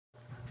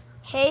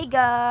Hey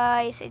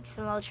guys, it's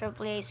Melcher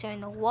Plays here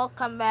and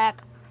welcome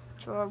back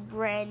to a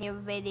brand new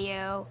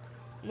video.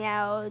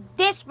 Now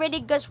this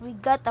video guys, we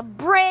got a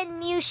brand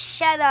new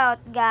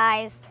shoutout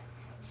guys.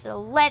 So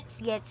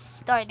let's get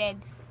started.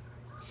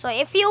 So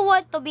if you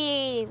want to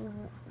be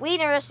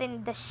winners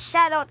in the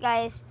shoutout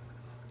guys,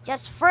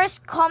 just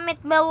first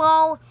comment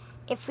below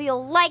if you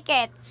like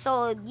it.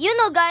 So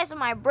guys,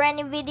 my brand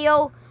new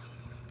video,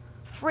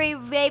 free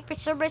VIP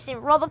servers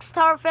in Roblox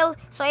Starfield.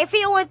 So if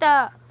you want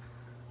the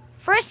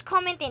first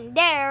comment in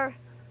there,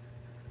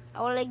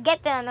 I will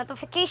get the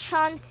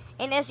notification,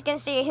 and as you can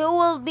see, who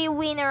will be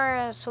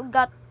winners who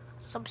got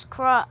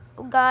subscribe,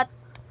 who got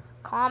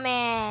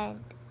comment.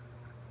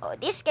 Oh,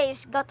 this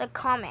guy's got a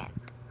comment.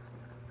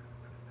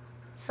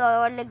 So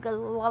I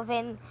will love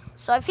it.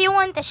 So if you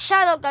want a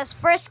shout out guys,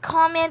 first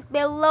comment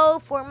below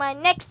for my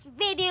next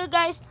video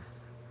guys.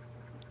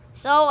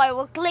 So I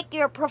will click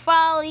your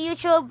profile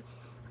YouTube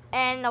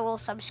and I will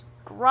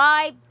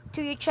subscribe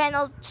to your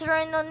channel,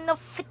 turn on the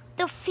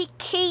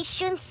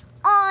notifications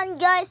on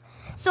guys.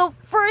 So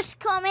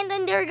first comment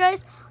in there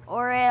guys,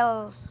 or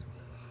else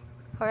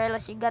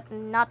you got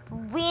not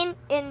win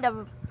in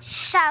the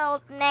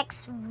shout out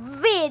next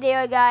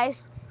video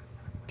guys.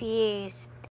 Peace.